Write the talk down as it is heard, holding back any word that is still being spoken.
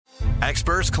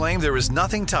Experts claim there is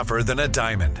nothing tougher than a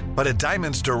diamond. But at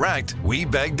Diamonds Direct, we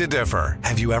beg to differ.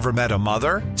 Have you ever met a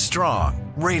mother?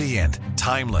 Strong, radiant,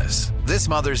 timeless. This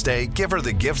Mother's Day, give her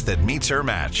the gift that meets her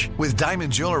match. With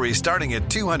diamond jewelry starting at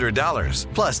 $200.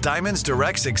 Plus Diamonds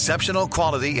Direct's exceptional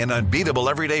quality and unbeatable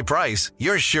everyday price,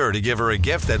 you're sure to give her a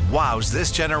gift that wows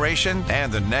this generation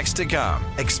and the next to come.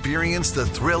 Experience the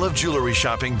thrill of jewelry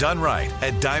shopping done right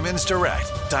at Diamonds Direct.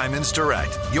 Diamonds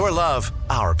Direct. Your love,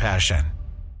 our passion.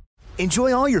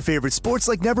 Enjoy all your favorite sports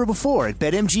like never before at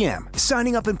BetMGM.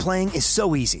 Signing up and playing is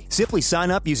so easy. Simply sign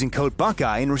up using code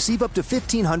Buckeye and receive up to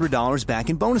 $1,500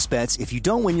 back in bonus bets if you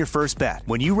don't win your first bet.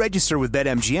 When you register with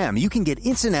BetMGM, you can get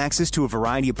instant access to a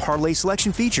variety of parlay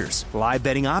selection features, live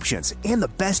betting options, and the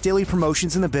best daily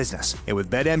promotions in the business. And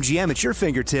with BetMGM at your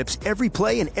fingertips, every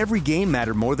play and every game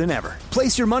matter more than ever.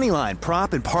 Place your moneyline,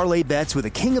 prop, and parlay bets with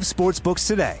the king of sportsbooks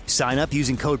today. Sign up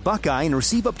using code Buckeye and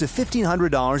receive up to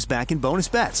 $1,500 back in bonus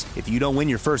bets if you don't win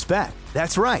your first bet.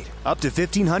 That's right, up to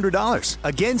 $1,500.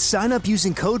 Again, sign up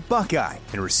using code Buckeye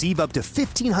and receive up to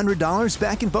 $1,500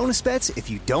 back in bonus bets if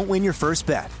you don't win your first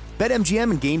bet.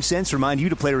 BetMGM and GameSense remind you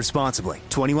to play responsibly.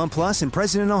 21 plus and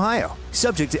present in Ohio.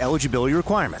 Subject to eligibility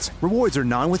requirements. Rewards are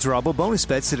non-withdrawable bonus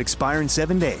bets that expire in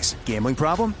 7 days. Gambling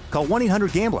problem? Call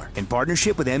 1-800-GAMBLER in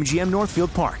partnership with MGM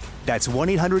Northfield Park. That's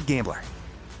 1-800-GAMBLER.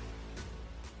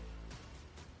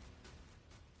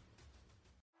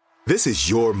 This is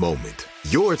your moment,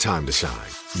 your time to shine,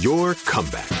 your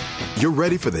comeback. You're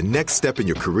ready for the next step in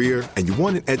your career, and you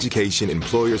want an education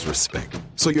employers respect.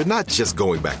 So you're not just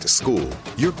going back to school,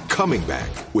 you're coming back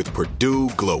with Purdue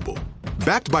Global.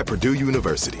 Backed by Purdue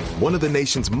University, one of the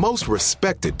nation's most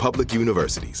respected public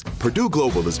universities, Purdue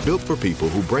Global is built for people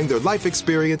who bring their life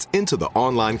experience into the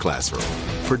online classroom.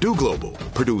 Purdue Global,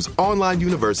 Purdue's online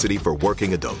university for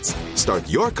working adults. Start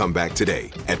your comeback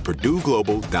today at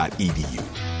purdueglobal.edu.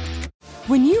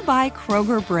 When you buy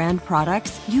Kroger brand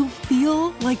products, you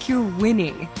feel like you're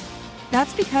winning.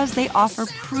 That's because they offer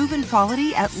proven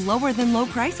quality at lower than low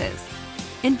prices.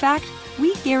 In fact,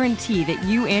 we guarantee that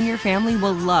you and your family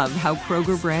will love how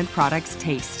Kroger brand products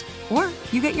taste, or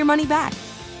you get your money back.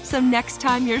 So next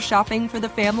time you're shopping for the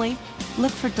family,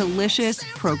 look for delicious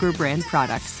Kroger brand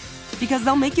products, because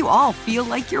they'll make you all feel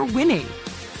like you're winning.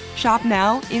 Shop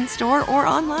now, in-store, or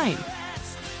online.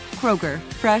 Kroger,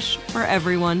 fresh for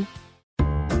everyone.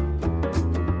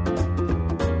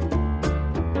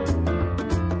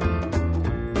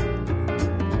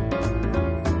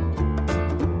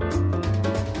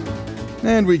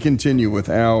 And we continue with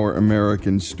Our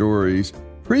American Stories.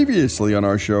 Previously on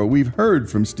our show, we've heard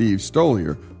from Steve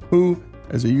Stoliar, who,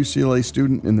 as a UCLA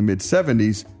student in the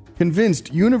mid-'70s,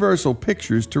 convinced Universal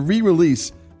Pictures to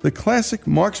re-release the classic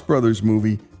Marx Brothers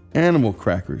movie, Animal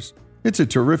Crackers. It's a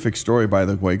terrific story, by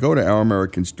the way. Go to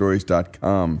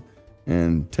ouramericanstories.com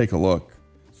and take a look.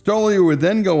 Stoliar would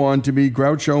then go on to be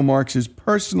Groucho Marx's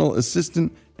personal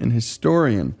assistant and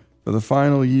historian for the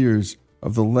final years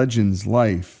of the legend's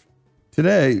life.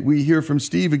 Today, we hear from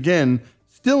Steve again,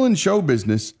 still in show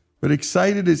business, but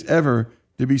excited as ever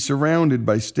to be surrounded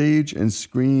by stage and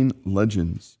screen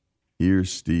legends.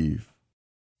 Here's Steve.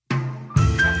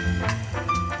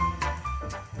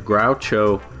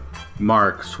 Groucho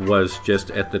Marx was just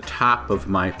at the top of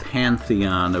my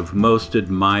pantheon of most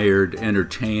admired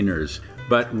entertainers.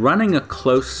 But running a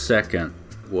close second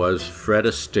was Fred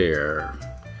Astaire,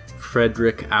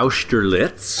 Frederick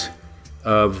Austerlitz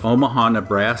of Omaha,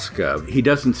 Nebraska. He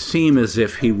doesn't seem as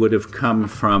if he would have come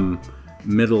from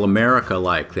middle America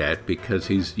like that, because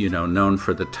he's, known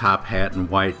for the top hat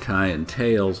and white tie and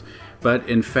tails. But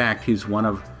in fact, he's one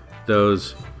of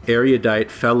those erudite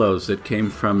fellows that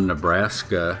came from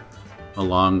Nebraska,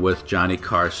 along with Johnny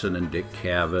Carson and Dick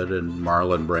Cavett and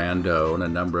Marlon Brando and a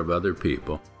number of other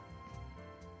people.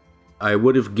 I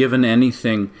would have given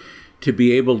anything to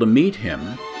be able to meet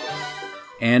him.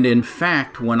 And in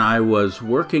fact, when I was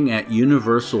working at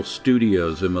Universal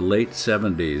Studios in the late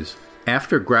 70s,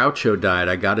 after Groucho died,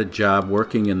 I got a job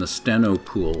working in the steno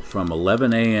pool from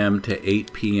 11 a.m. to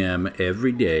 8 p.m.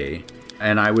 every day.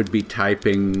 And I would be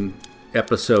typing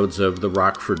episodes of The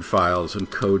Rockford Files and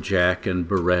Kojak and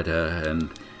Beretta and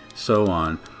so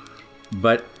on.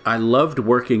 But I loved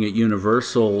working at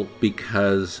Universal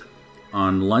because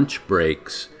on lunch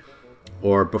breaks,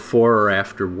 or before or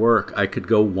after work, I could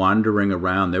go wandering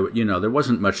around. There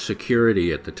wasn't much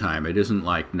security at the time. It isn't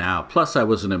like now. Plus, I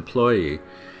was an employee.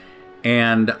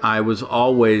 And I was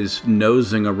always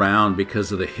nosing around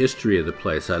because of the history of the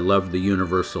place. I loved the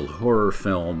Universal horror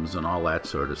films and all that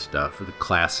sort of stuff. The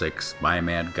classics, My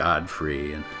Man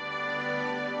Godfrey. And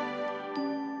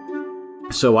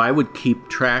so I would keep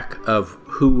track of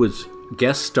who was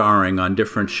guest starring on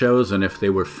different shows than if they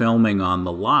were filming on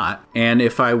the lot. And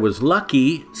if I was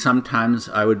lucky, sometimes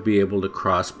I would be able to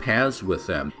cross paths with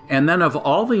them. And then of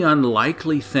all the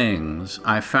unlikely things,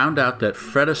 I found out that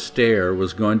Fred Astaire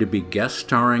was going to be guest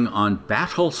starring on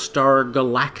Battlestar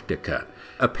Galactica.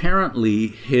 Apparently,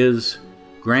 his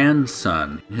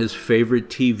grandson, his favorite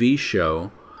TV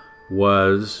show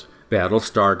was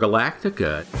Battlestar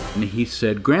Galactica. And he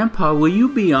said, "Grandpa, will you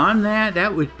be on that?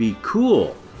 That would be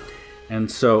cool." And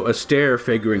so Astaire,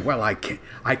 figuring, well,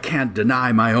 I can't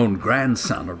deny my own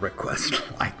grandson a request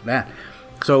like that.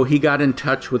 So he got in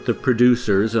touch with the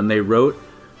producers, and they wrote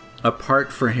a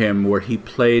part for him where he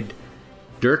played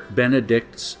Dirk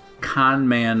Benedict's con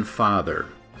man father.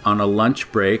 On a lunch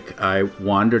break, I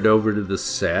wandered over to the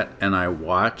set, and I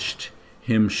watched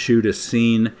him shoot a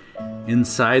scene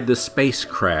inside the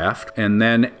spacecraft, and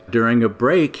then during a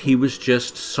break he was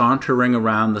just sauntering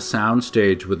around the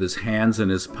soundstage with his hands in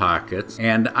his pockets,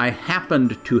 and I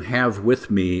happened to have with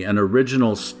me an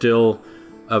original still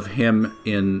of him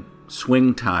in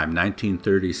Swing Time,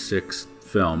 1936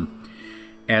 film.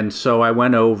 And so I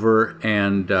went over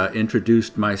and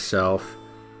introduced myself,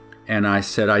 and I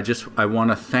said, I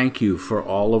want to thank you for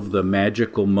all of the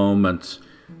magical moments,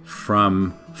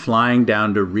 from flying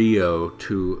down to Rio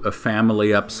to A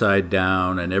Family Upside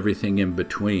Down and everything in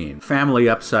between. Family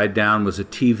Upside Down was a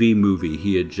TV movie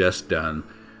he had just done,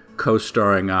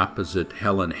 co-starring opposite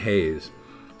Helen Hayes.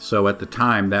 So at the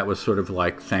time, that was sort of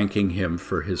like thanking him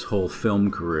for his whole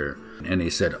film career. And he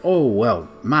said, "Oh, well,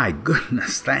 my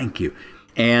goodness, thank you."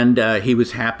 And he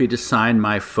was happy to sign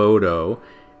my photo.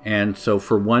 And so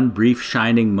for one brief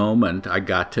shining moment, I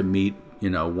got to meet,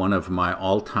 one of my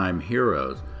all-time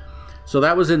heroes. So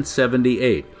that was in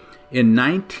 1978. In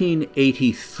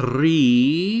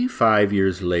 1983, 5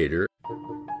 years later,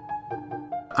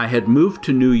 I had moved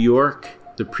to New York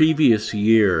the previous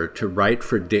year to write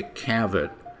for Dick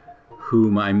Cavett,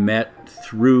 whom I met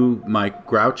through my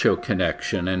Groucho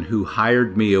connection and who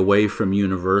hired me away from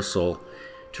Universal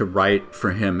to write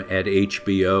for him at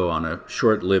HBO on a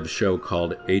short-lived show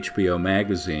called HBO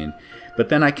Magazine. But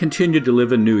then I continued to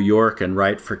live in New York and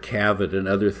write for Cavett and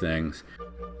other things.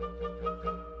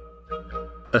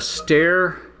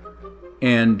 Astaire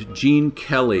and Gene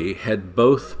Kelly had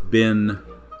both been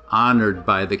honored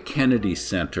by the Kennedy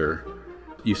Center.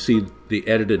 You see the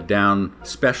edited down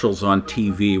specials on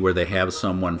TV where they have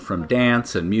someone from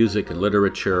dance and music and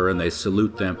literature and they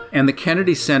salute them. And the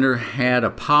Kennedy Center had a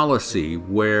policy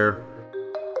where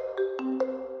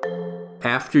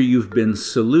after you've been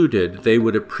saluted, they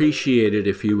would appreciate it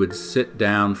if you would sit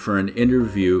down for an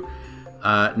interview,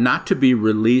 not to be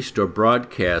released or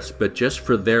broadcast, but just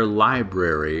for their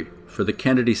library, for the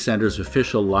Kennedy Center's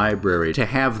official library, to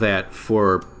have that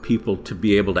for people to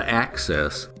be able to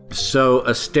access. So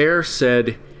Astaire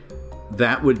said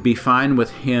that would be fine with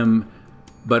him,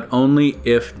 but only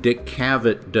if Dick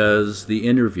Cavett does the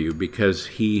interview, because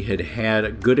he had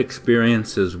had good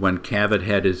experiences when Cavett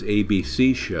had his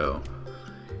ABC show,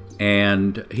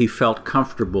 and he felt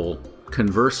comfortable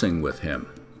conversing with him.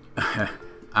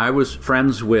 I was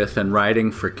friends with and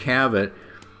writing for Cavett,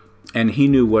 and he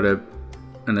knew what an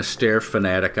Astaire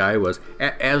fanatic I was,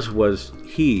 as was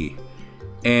he.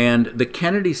 And the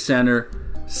Kennedy Center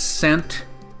sent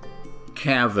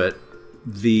Cavett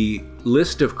the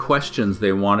list of questions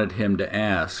they wanted him to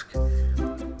ask.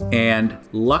 And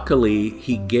luckily,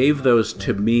 he gave those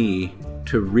to me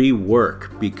to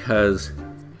rework, because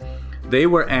they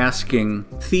were asking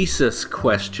thesis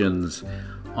questions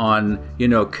on,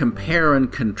 compare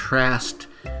and contrast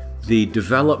the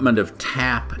development of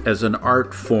tap as an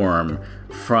art form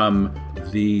from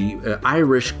the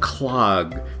Irish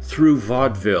clog through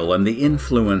vaudeville and the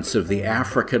influence of the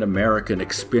African-American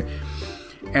experience.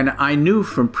 And I knew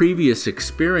from previous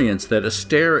experience that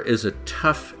Astaire is a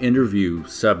tough interview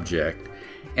subject,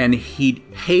 and he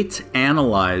hates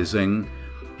analyzing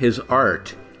his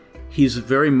art. He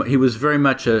was very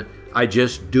much a I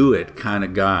just do it kind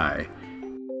of guy.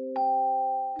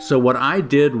 So what I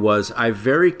did was I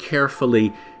very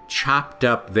carefully chopped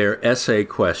up their essay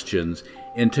questions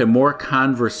into more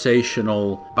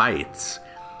conversational bites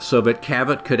so that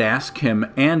Cavett could ask him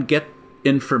and get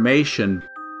information.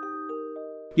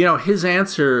 His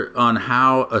answer on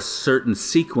how a certain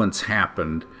sequence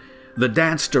happened, the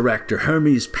dance director,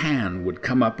 Hermes Pan, would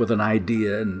come up with an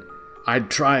idea and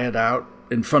I'd try it out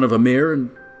in front of a mirror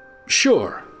and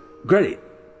sure, great.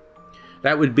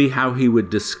 That would be how he would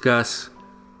discuss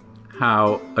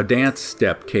how a dance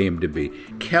step came to be.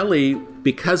 Kelly,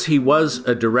 because he was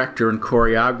a director and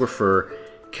choreographer,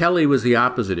 Kelly was the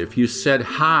opposite. If you said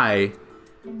hi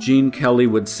Gene Kelly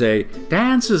would say,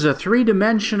 dance is a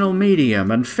three-dimensional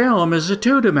medium and film is a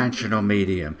two-dimensional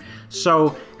medium.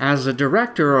 So as a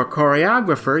director or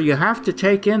choreographer, you have to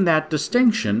take in that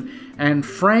distinction and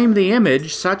frame the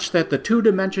image such that the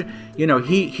two-dimension,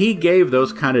 he gave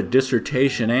those kind of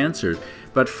dissertation answers.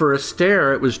 But for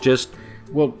Astaire, it was just,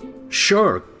 well,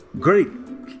 sure, great,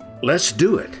 let's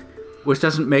do it. Which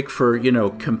doesn't make for,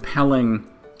 compelling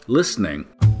listening.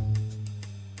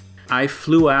 I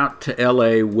flew out to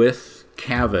LA with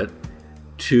Cavett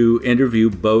to interview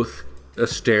both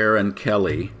Astaire and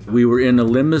Kelly. We were in a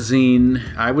limousine.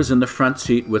 I was in the front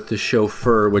seat with the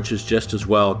chauffeur, which is just as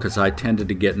well because I tended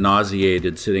to get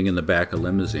nauseated sitting in the back of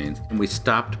limousines. And we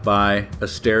stopped by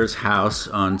Astaire's house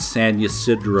on San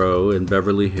Ysidro in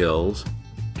Beverly Hills.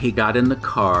 He got in the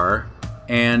car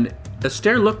and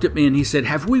Astaire looked at me and he said,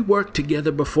 "Have we worked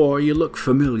together before? You look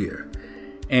familiar."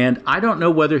 And I don't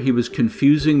know whether he was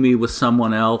confusing me with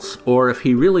someone else or if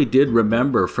he really did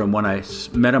remember from when I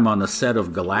met him on the set of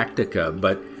Galactica.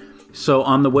 But so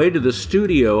on the way to the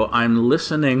studio, I'm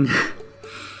listening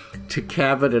to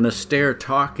Cavett and Astaire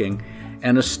talking,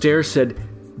 and Astaire said,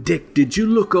 "Dick, did you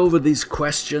look over these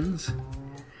questions?"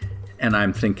 And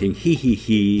I'm thinking,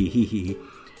 he.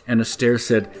 And Astaire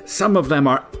said, "Some of them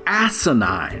are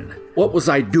asinine. What was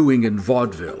I doing in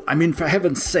vaudeville? I mean, for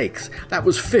heaven's sakes, that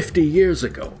was 50 years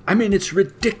ago. I mean, it's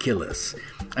ridiculous."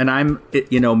 And I'm,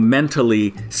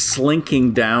 mentally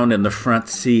slinking down in the front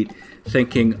seat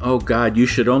thinking, oh God, you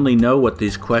should only know what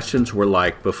these questions were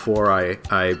like before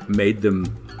I made them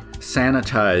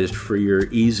sanitized for your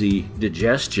easy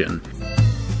digestion.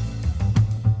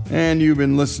 And you've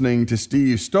been listening to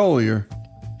Steve Stoliar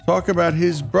talk about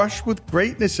his brush with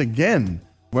greatness again.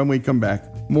 When we come back,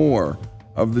 more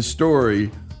of the story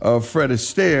of Fred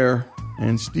Astaire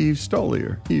and Steve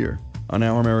Stoliar here on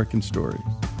Our American Stories.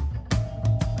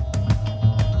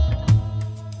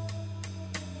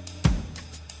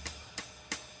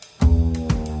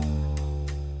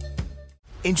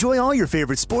 Enjoy all your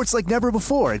favorite sports like never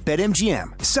before at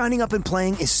BetMGM. Signing up and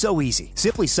playing is so easy.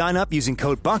 Simply sign up using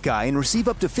code Buckeye and receive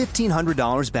up to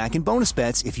 $1,500 back in bonus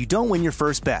bets if you don't win your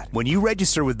first bet. When you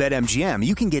register with BetMGM,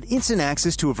 you can get instant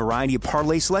access to a variety of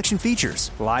parlay selection features,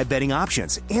 live betting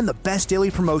options, and the best daily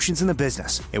promotions in the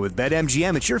business. And with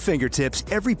BetMGM at your fingertips,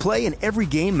 every play and every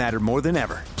game matter more than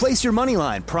ever. Place your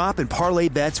moneyline, prop, and parlay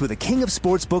bets with the king of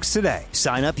sportsbooks today.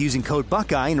 Sign up using code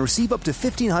Buckeye and receive up to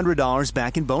 $1,500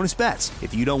 back in bonus bets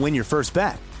if you don't win your first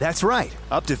bet. That's right,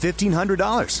 up to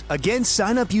 $1,500. Again,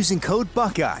 sign up using code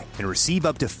Buckeye and receive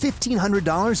up to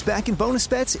 $1,500 back in bonus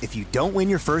bets if you don't win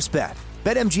your first bet.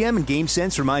 BetMGM and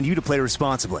GameSense remind you to play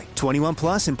responsibly. 21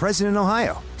 plus and present in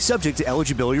Ohio. Subject to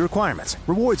eligibility requirements.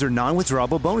 Rewards are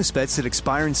non-withdrawable bonus bets that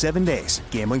expire in 7 days.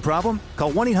 Gambling problem?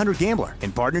 Call 1-800-GAMBLER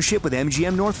in partnership with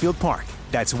MGM Northfield Park.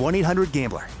 That's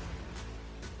 1-800-GAMBLER.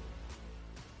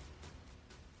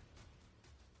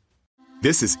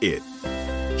 This is it.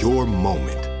 Your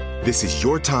moment. This is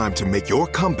your time to make your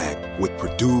comeback with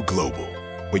Purdue Global.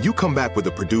 When you come back with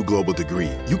a Purdue Global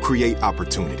degree, you create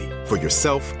opportunity for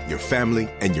yourself, your family,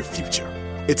 and your future.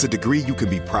 It's a degree you can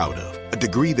be proud of, a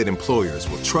degree that employers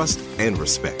will trust and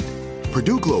respect.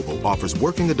 Purdue Global offers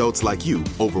working adults like you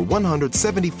over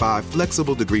 175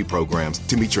 flexible degree programs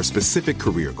to meet your specific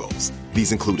career goals.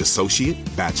 These include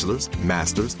associate, bachelor's,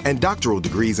 master's, and doctoral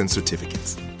degrees and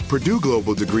certificates. Purdue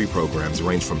Global degree programs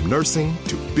range from nursing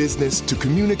to business to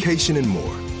communication and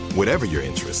more. Whatever your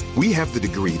interest, we have the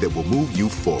degree that will move you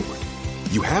forward.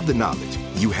 You have the knowledge,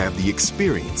 you have the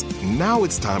experience. Now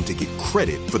it's time to get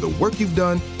credit for the work you've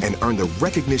done and earn the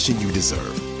recognition you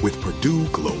deserve with Purdue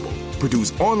Global,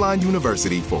 Purdue's online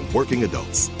university for working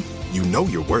adults. You know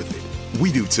you're worth it.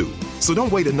 We do too. So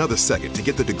don't wait another second to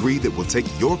get the degree that will take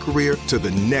your career to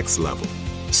the next level.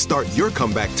 Start your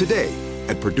comeback today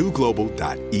at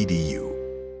purdueglobal.edu.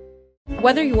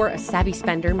 Whether you're a savvy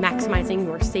spender maximizing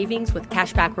your savings with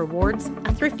cashback rewards,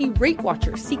 a thrifty rate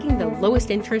watcher seeking the lowest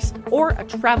interest, or a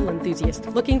travel enthusiast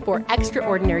looking for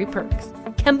extraordinary perks,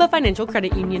 Kemba Financial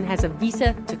Credit Union has a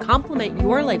visa to complement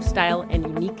your lifestyle and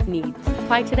unique needs.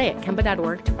 Apply today at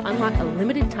Kemba.org to unlock a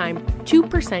limited-time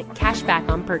 2% cash back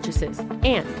on purchases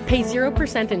and pay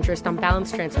 0% interest on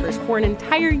balance transfers for an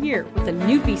entire year with a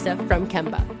new visa from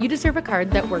Kemba. You deserve a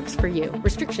card that works for you.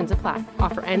 Restrictions apply.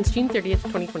 Offer ends June 30th,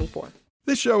 2024.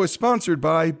 This show is sponsored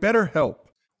by BetterHelp.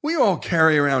 We all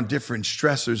carry around different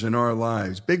stressors in our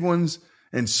lives, big ones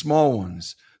and small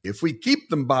ones. If we keep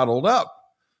them bottled up,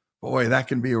 boy, that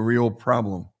can be a real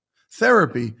problem.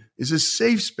 Therapy is a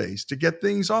safe space to get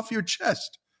things off your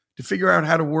chest, to figure out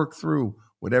how to work through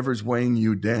whatever's weighing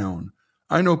you down.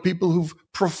 I know people who've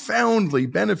profoundly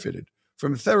benefited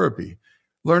from therapy.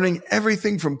 learning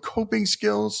everything from coping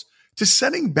skills to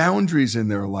setting boundaries in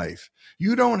their life.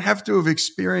 You don't have to have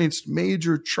experienced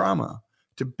major trauma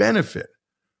to benefit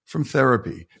from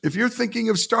therapy. If you're thinking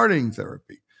of starting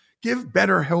therapy, give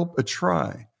BetterHelp a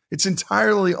try. It's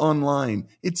entirely online.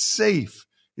 It's safe.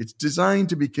 It's designed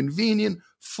to be convenient,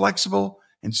 flexible,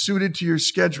 and suited to your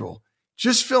schedule.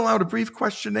 Just fill out a brief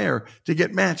questionnaire to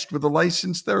get matched with a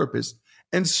licensed therapist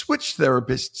and switch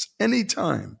therapists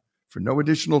anytime for no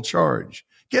additional charge.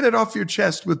 Get it off your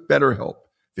chest with BetterHelp.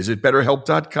 Visit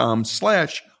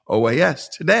BetterHelp.com/OAS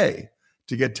today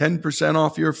to get 10%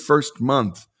 off your first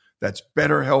month. That's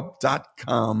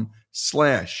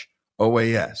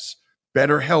BetterHelp.com/OAS.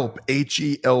 BetterHelp,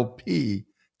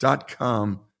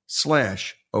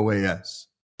 HELP.com/OAS.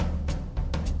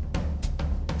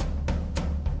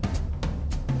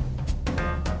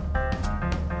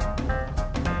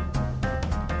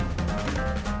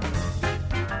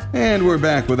 And we're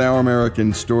back with Our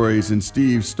American Stories and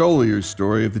Steve Stolier's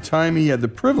story of the time he had the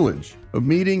privilege of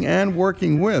meeting and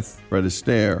working with Fred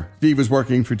Astaire. Steve was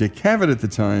working for Dick Cavett at the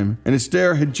time, and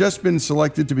Astaire had just been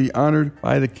selected to be honored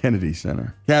by the Kennedy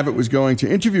Center. Cavett was going to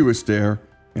interview Astaire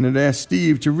and had asked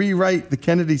Steve to rewrite the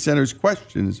Kennedy Center's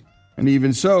questions, and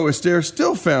even so, Astaire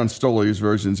still found Stolier's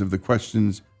versions of the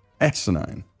questions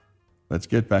asinine. Let's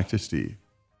get back to Steve.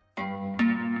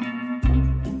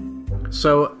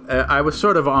 So I was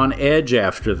sort of on edge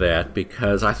after that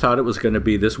because I thought it was going to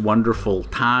be this wonderful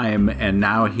time, and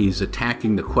now he's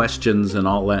attacking the questions and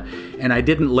all that. And I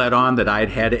didn't let on that I'd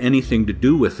had anything to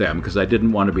do with them because I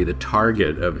didn't want to be the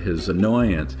target of his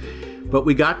annoyance. But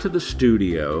we got to the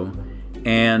studio,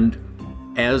 and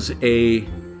as a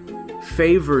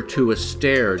favor to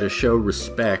Astaire, to show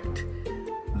respect,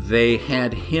 they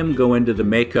had him go into the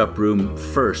makeup room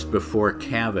first before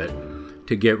Cavett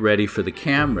to get ready for the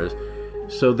cameras.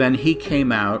 So then he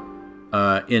came out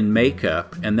in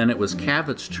makeup, and then it was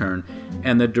Cavett's turn.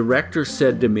 And the director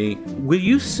said to me, "Will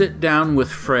you sit down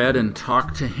with Fred and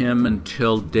talk to him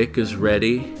until Dick is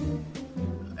ready?"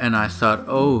 And I thought,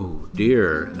 oh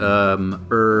dear,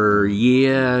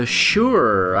 yeah,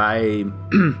 sure.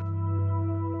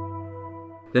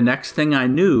 The next thing I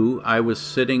knew, I was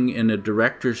sitting in a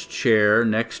director's chair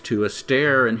next to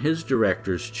Astaire in his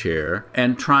director's chair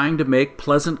and trying to make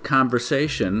pleasant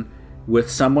conversation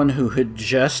with someone who had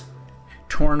just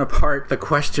torn apart the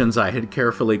questions I had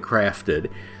carefully crafted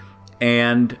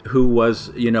and who was,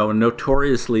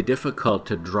 notoriously difficult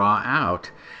to draw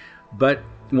out. But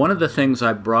one of the things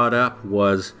I brought up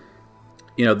was,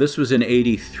 this was in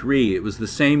 '83. It was the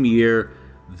same year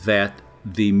that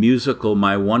the musical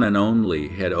My One and Only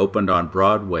had opened on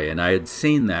Broadway, and I had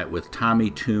seen that with Tommy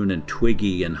Tune and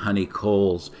Twiggy and Honey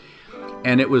Coles.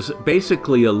 And it was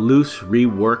basically a loose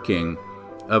reworking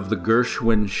of the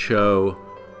Gershwin show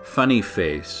Funny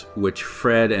Face, which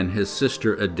Fred and his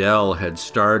sister Adele had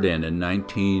starred in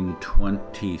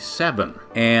 1927.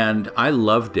 And I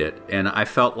loved it, and I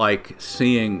felt like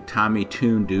seeing Tommy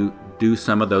Tune do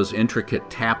some of those intricate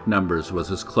tap numbers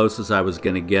was as close as I was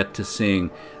going to get to seeing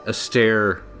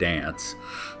Astaire dance.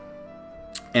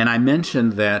 And I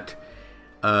mentioned that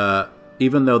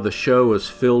even though the show was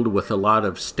filled with a lot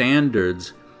of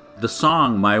standards, the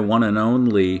song My One and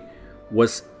Only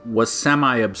was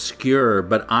semi-obscure,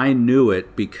 but I knew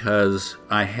it because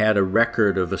I had a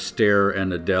record of Astaire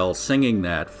and Adele singing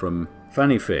that from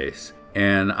Funny Face.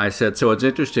 And I said, so it's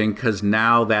interesting because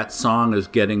now that song is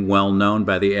getting well known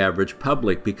by the average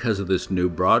public because of this new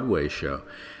Broadway show.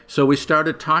 So we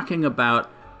started talking about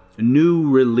new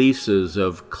releases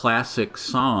of classic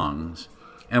songs,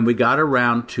 and we got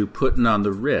around to Puttin' on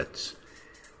the Ritz.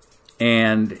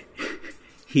 And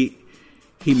he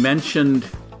mentioned,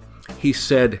 he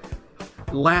said,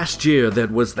 last year there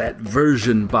was that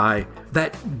version by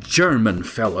that German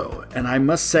fellow, and I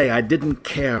must say I didn't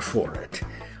care for it.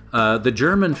 The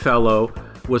German fellow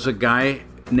was a guy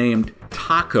named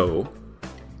Taco,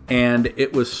 and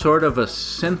it was sort of a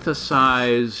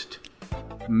synthesized,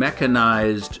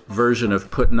 mechanized version of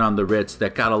Puttin' on the Ritz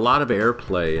that got a lot of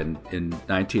airplay in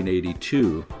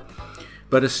 1982.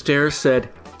 But Astaire said,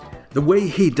 the way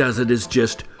he does it is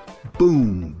just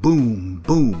boom, boom,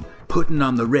 boom, Puttin'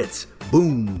 on the Ritz,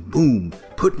 boom, boom,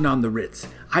 Puttin' on the Ritz.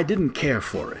 I didn't care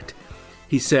for it.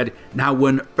 He said, now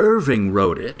when Irving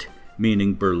wrote it,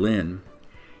 meaning Berlin,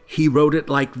 he wrote it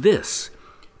like this.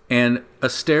 And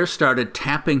Astaire started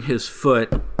tapping his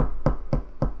foot.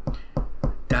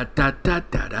 Da da da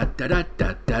da da da da da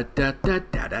da da da da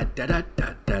da da da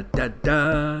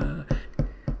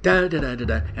da da da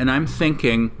da. And I'm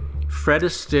thinking, Fred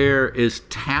Astaire is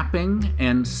tapping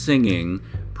and singing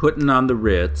Puttin' on the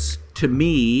Ritz to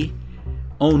me,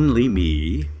 only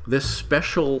me, this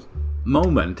special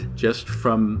moment, just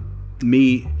from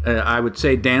me, I would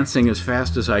say, dancing as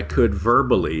fast as I could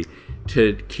verbally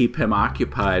to keep him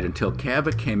occupied until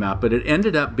Cavett came out. But it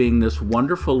ended up being this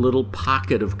wonderful little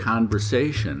pocket of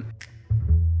conversation.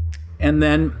 And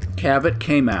then Cavett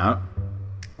came out,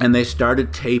 and they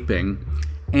started taping.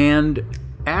 And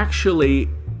actually,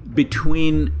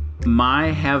 between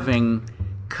my having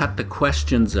cut the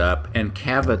questions up and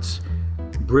Cavett's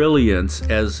brilliance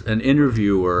as an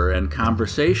interviewer and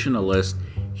conversationalist,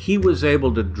 he was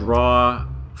able to draw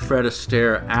Fred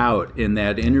Astaire out in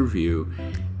that interview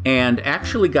and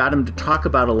actually got him to talk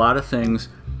about a lot of things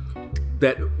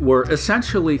that were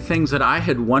essentially things that I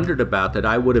had wondered about that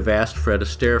I would have asked Fred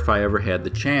Astaire if I ever had the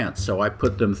chance. So I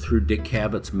put them through Dick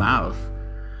Cavett's mouth.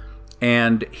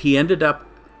 And he ended up,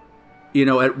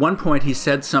 at one point he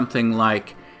said something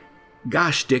like,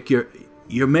 "Gosh, Dick,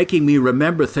 you're making me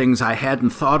remember things I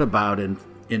hadn't thought about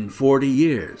in 40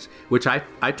 years, which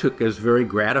I took as very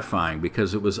gratifying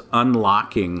because it was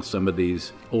unlocking some of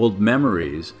these old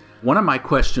memories. One of my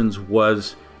questions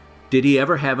was, did he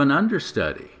ever have an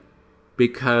understudy?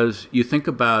 Because you think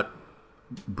about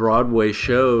Broadway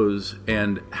shows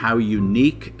and how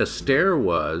unique Astaire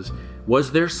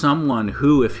was there someone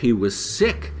who, if he was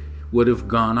sick, would have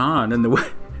gone on? And the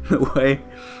way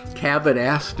Cavett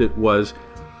asked it was,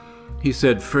 he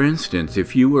said, for instance,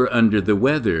 if you were under the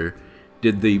weather,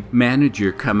 did the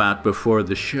manager come out before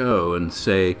the show and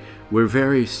say, "We're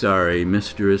very sorry,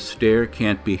 Mr. Astaire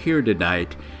can't be here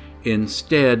tonight.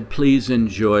 Instead, please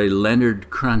enjoy Leonard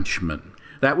Crunchman"?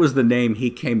 That was the name he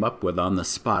came up with on the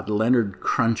spot, Leonard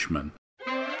Crunchman.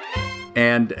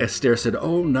 And Astaire said,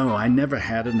 "Oh, no, I never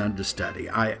had an understudy.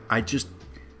 I just,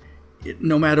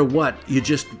 no matter what, you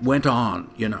just went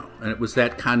on, And it was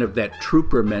that kind of that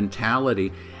trooper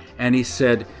mentality. And he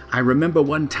said, "I remember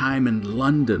one time in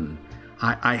London,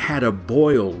 I had a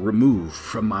boil removed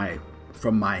from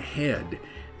my head,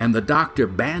 and the doctor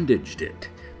bandaged it.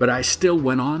 But I still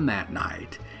went on that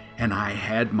night, and I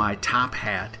had my top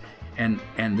hat and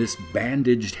this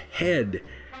bandaged head,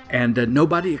 and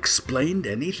nobody explained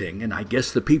anything. And I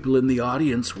guess the people in the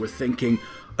audience were thinking,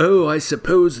 oh, I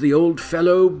suppose the old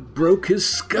fellow broke his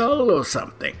skull or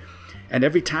something. And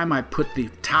every time I put the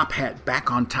top hat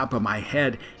back on top of my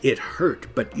head, it hurt,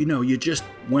 but you just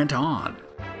went on."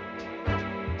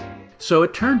 So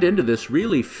it turned into this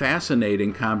really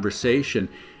fascinating conversation.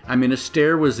 I mean,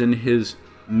 Astaire was in his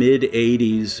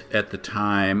mid-80s at the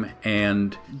time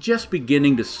and just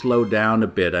beginning to slow down a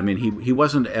bit. I mean, he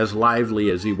wasn't as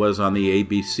lively as he was on the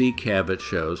ABC Cavett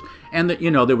shows. And,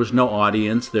 there was no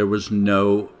audience, there was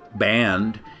no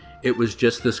band. It was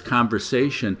just this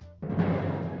conversation.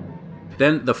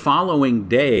 Then the following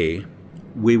day,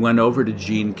 we went over to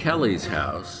Gene Kelly's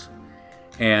house,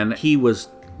 and he was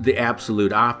the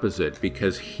absolute opposite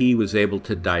because he was able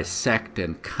to dissect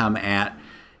and come at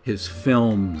his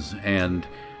films and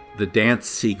the dance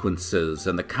sequences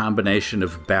and the combination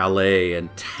of ballet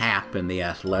and tap and the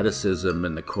athleticism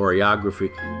and the choreography.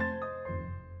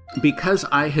 Because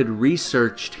I had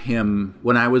researched him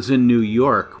when I was in New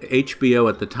York, HBO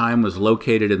at the time was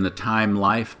located in the Time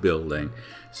Life building,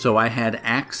 so I had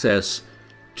access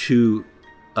to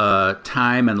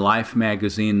Time and Life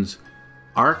magazine's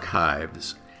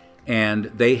archives. And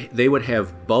they would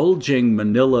have bulging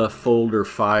manila folder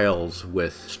files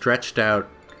with stretched out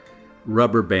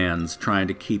rubber bands trying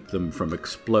to keep them from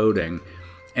exploding.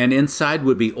 And inside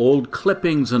would be old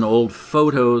clippings and old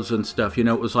photos and stuff. It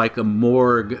was like a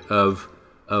morgue of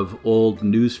old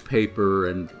newspaper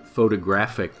and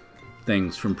photographic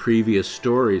things from previous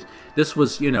stories. This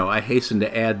was, I hasten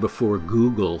to add, before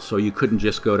Google, so you couldn't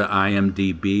just go to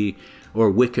IMDb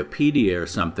or Wikipedia or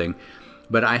something.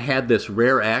 But I had this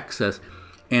rare access,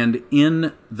 and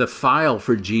in the file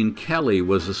for Gene Kelly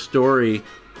was a story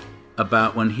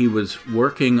about when he was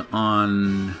working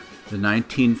on the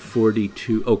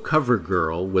 1942 Cover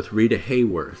Girl with Rita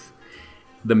Hayworth.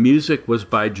 The music was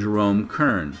by Jerome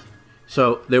Kern.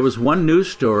 So there was one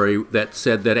news story that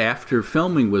said that after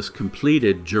filming was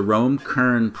completed, Jerome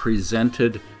Kern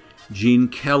presented Gene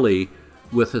Kelly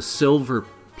with a silver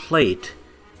plate,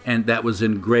 and that was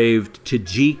engraved "To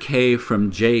GK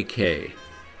from JK"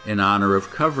 in honor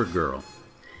of Cover Girl.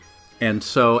 And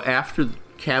so after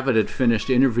Cavett had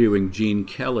finished interviewing Gene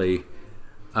Kelly,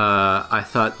 I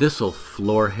thought, this'll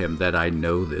floor him that I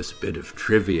know this bit of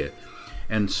trivia.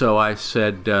 And so I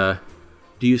said, do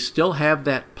you still have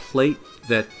that plate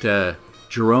that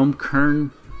Jerome Kern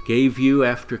gave you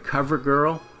after Cover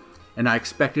Girl? And I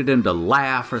expected him to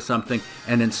laugh or something,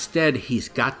 and instead he's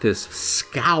got this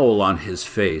scowl on his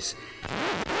face.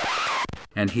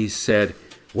 And he said,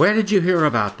 "Where did you hear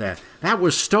about that? That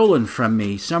was stolen from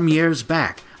me some years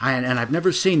back. and I've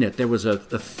never seen it. There was a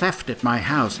theft at my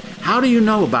house. How do you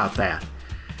know about that?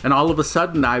 And all of a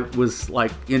sudden, I was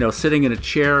like, sitting in a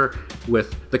chair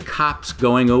with the cops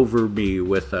going over me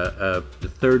with a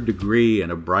third degree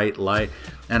and a bright light.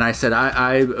 And I said,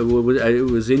 it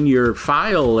was in your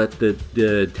file at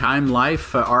the Time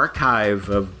Life archive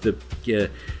of the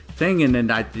thing. And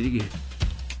then I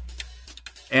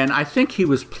think he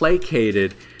was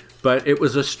placated, but it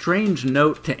was a strange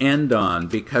note to end on,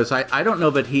 because I don't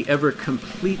know that he ever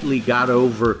completely got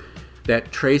over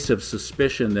that trace of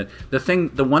suspicion. That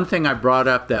the one thing I brought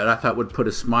up that I thought would put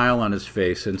a smile on his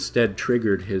face instead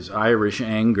triggered his Irish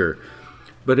anger.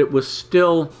 But it was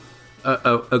still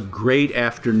a great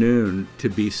afternoon to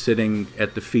be sitting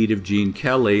at the feet of Gene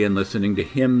Kelly and listening to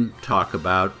him talk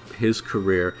about his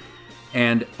career.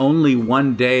 And only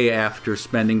one day after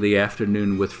spending the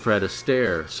afternoon with Fred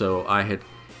Astaire. So I had,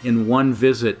 in one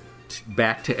visit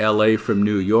back to LA from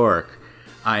New York,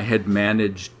 I had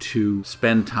managed to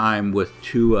spend time with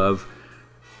two of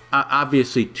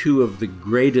the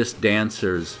greatest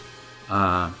dancers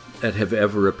that have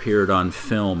ever appeared on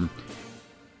film.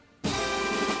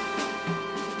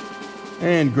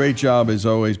 And great job, as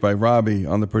always, by Robbie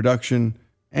on the production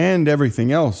and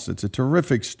everything else. It's a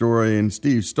terrific story, and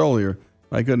Steve Stoliar,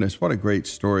 my goodness, what a great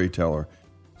storyteller.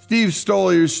 Steve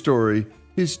Stoliar's story,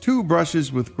 his 2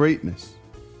 brushes with greatness,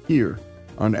 here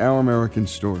on Our American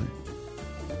Story.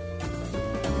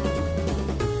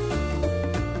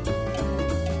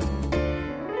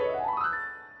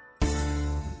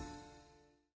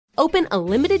 Open a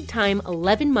limited-time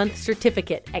 11-month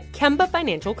certificate at Kemba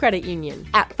Financial Credit Union.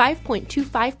 At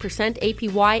 5.25%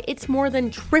 APY, it's more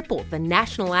than triple the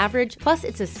national average, plus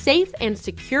it's a safe and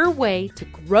secure way to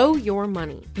grow your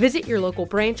money. Visit your local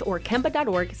branch or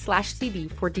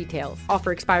kemba.org/cb for details.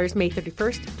 Offer expires May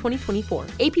 31st, 2024.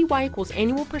 APY equals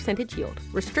annual percentage yield.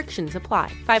 Restrictions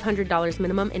apply. $500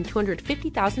 minimum and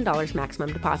 $250,000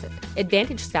 maximum deposit.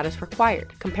 Advantage status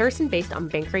required. Comparison based on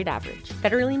bank rate average.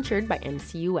 Federally insured by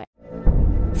NCUA.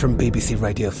 From BBC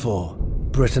Radio 4,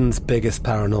 Britain's biggest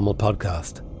paranormal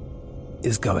podcast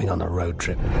is going on a road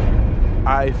trip.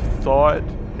 I thought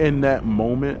in that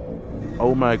moment,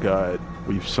 oh my God,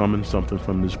 we've summoned something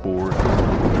from this board.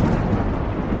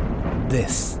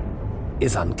 This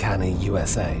is Uncanny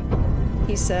USA.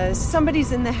 He says,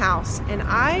 somebody's in the house, and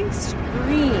I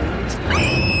screamed.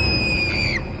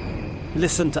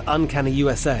 Listen to Uncanny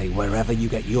USA wherever you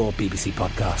get your BBC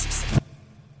podcasts,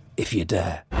 if you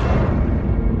dare.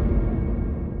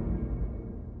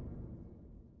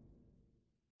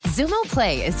 Xumo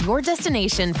Play is your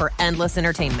destination for endless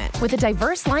entertainment. With a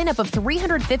diverse lineup of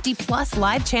 350-plus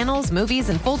live channels, movies,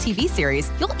 and full TV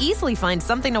series, you'll easily find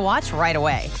something to watch right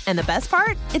away. And the best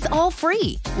part? It's all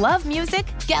free. Love music?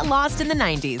 Get lost in the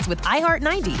 90s with iHeart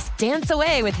 90s, dance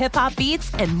away with hip-hop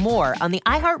beats, and more on the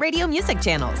iHeartRadio music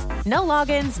channels. No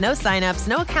logins, no signups,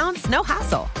 no accounts, no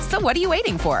hassle. So what are you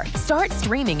waiting for? Start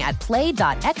streaming at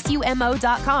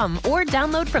play.xumo.com or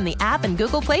download from the app and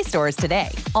Google Play stores today.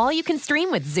 All you can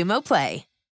stream with Xumo Play.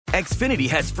 Xfinity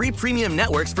has free premium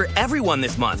networks for everyone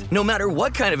this month, no matter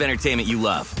what kind of entertainment you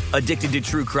love. Addicted to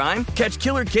true crime? Catch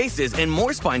killer cases and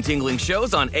more spine-tingling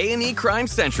shows on A&E Crime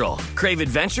Central. Crave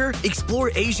adventure?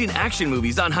 Explore Asian action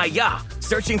movies on Hi-YAH.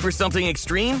 Searching for something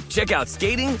extreme? Check out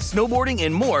skating, snowboarding,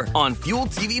 and more on Fuel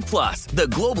TV Plus, the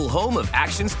global home of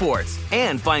action sports.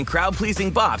 And find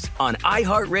crowd-pleasing bops on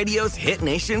iHeartRadio's Hit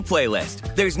Nation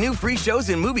playlist. There's new free shows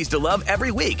and movies to love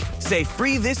every week. Say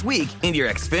free this week in your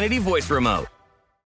Xfinity voice remote.